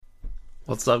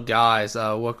What's up, guys?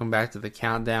 Welcome back to the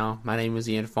Countdown. My name is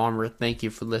Ian Farmer. Thank you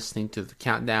for listening to the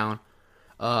Countdown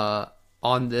uh,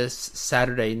 on this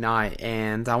Saturday night.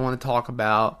 And I want to talk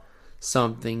about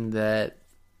something that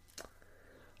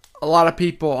a lot of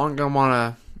people aren't going to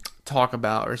want to talk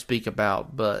about or speak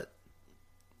about, but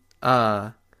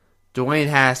Dwayne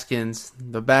Haskins,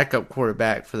 the backup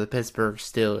quarterback for the Pittsburgh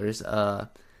Steelers,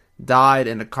 died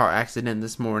in a car accident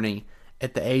this morning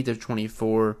at the age of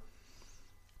 24.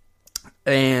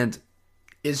 And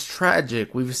it's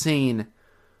tragic. We've seen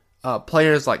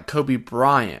players like Kobe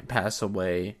Bryant pass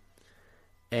away,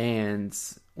 and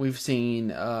we've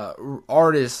seen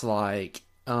artists like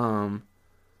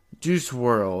Juice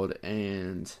World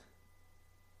and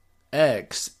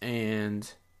X,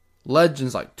 and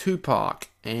legends like Tupac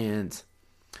and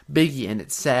Biggie. And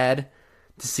it's sad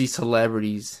to see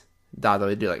celebrities die the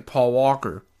way they do, like Paul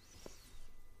Walker.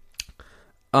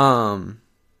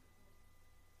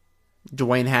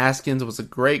 Dwayne Haskins was a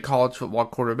great college football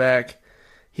quarterback.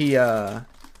 Grapes.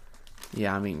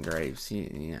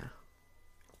 Yeah.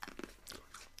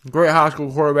 Great high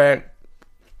school quarterback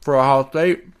for Ohio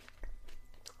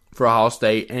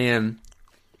State. And,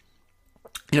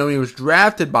 he was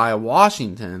drafted by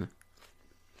Washington.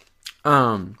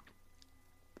 A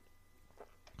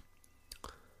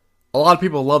lot of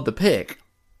people love the pick.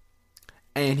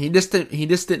 And he just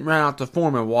didn't run out to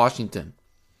form in Washington.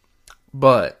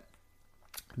 But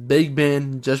Big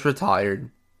Ben just retired.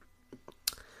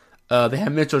 They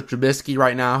have Mitchell Trubisky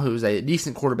right now, who's a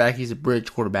decent quarterback. He's a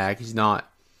bridge quarterback. He's not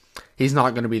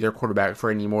going to be their quarterback for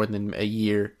any more than a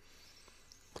year.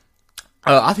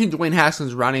 I think Dwayne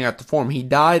Haskins is running out the form. He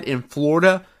died in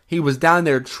Florida. He was down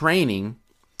there training,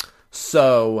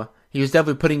 so he was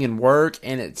definitely putting in work.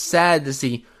 And it's sad to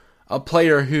see a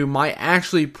player who might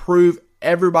actually prove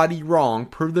everybody wrong,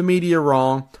 prove the media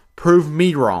wrong, prove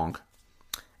me wrong,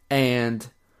 and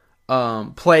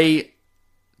play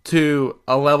to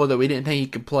a level that we didn't think he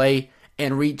could play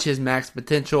and reach his max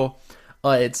potential.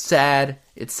 It's sad.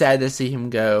 It's sad to see him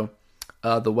go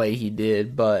the way he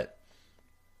did. But,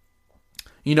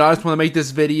 I just want to make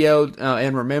this video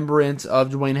in remembrance of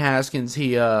Dwayne Haskins. He,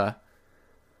 he's in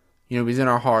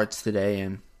our hearts today,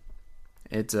 and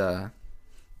it's sad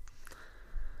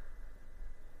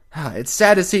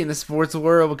to see it in the sports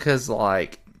world because,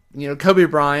 Kobe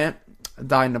Bryant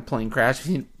died in a plane crash.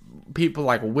 People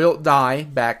like Wilt die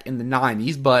back in the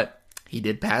 90s, but he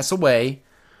did pass away.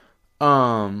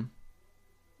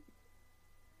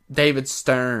 David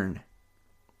Stern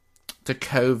to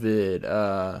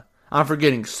COVID. I'm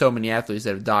forgetting so many athletes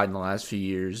that have died in the last few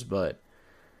years, but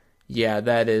yeah,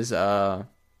 that is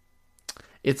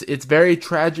it's very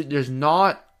tragic. There's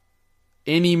not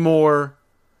any more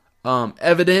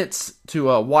evidence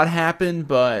to what happened,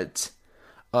 but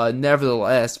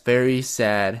nevertheless, very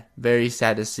sad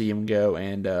to see him go,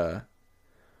 and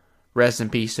rest in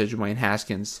peace to Dwayne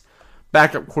Haskins,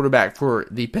 backup quarterback for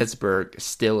the Pittsburgh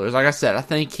Steelers. Like I said, I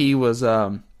think he was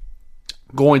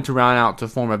going to round out to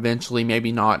form eventually,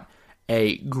 maybe not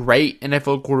a great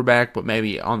NFL quarterback, but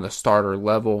maybe on the starter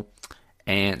level,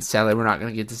 and sadly, we're not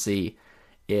going to get to see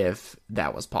if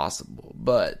that was possible.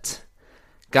 But,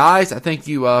 guys, I thank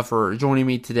you for joining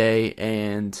me today,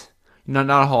 and not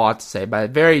a whole lot to say, but a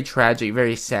very tragic,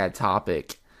 very sad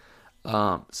topic.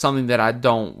 Something that I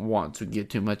don't want to get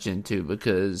too much into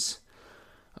because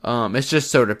it's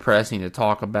just so depressing to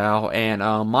talk about. And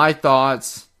my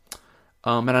thoughts,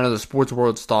 and I know the sports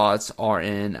world's thoughts are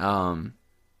in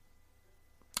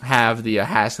have the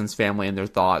Haskins family in their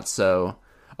thoughts. So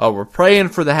we're praying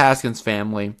for the Haskins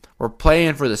family. We're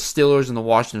praying for the Steelers and the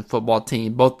Washington football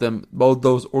team, both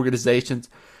those organizations,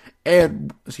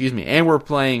 and we're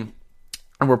praying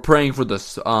for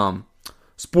the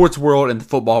sports world and the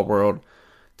football world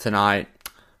tonight.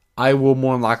 I will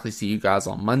more than likely see you guys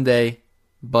on Monday.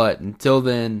 But until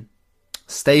then,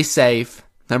 stay safe.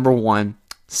 Number one,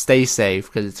 stay safe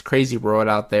because it's a crazy world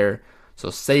out there. So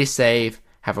stay safe.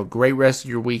 Have a great rest of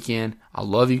your weekend. I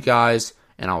love you guys,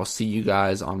 and I will see you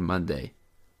guys on Monday.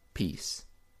 Peace.